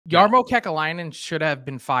Yeah. Jarmo Kekäläinen should have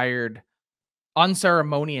been fired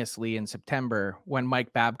unceremoniously in September when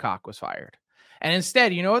Mike Babcock was fired. And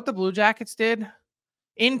instead, you know what the Blue Jackets did?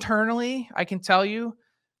 Internally, I can tell you,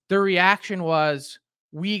 the reaction was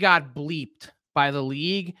we got bleeped by the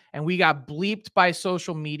league, and we got bleeped by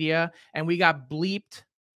social media, and we got bleeped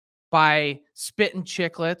by Spittin'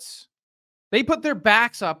 Chicklets. They put their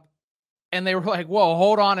backs up and they were like, whoa,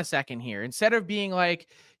 hold on a second here. Instead of being like,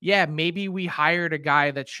 yeah, maybe we hired a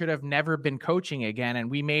guy that should have never been coaching again and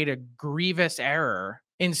we made a grievous error.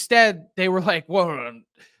 Instead, they were like, whoa,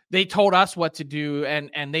 they told us what to do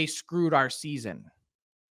and they screwed our season.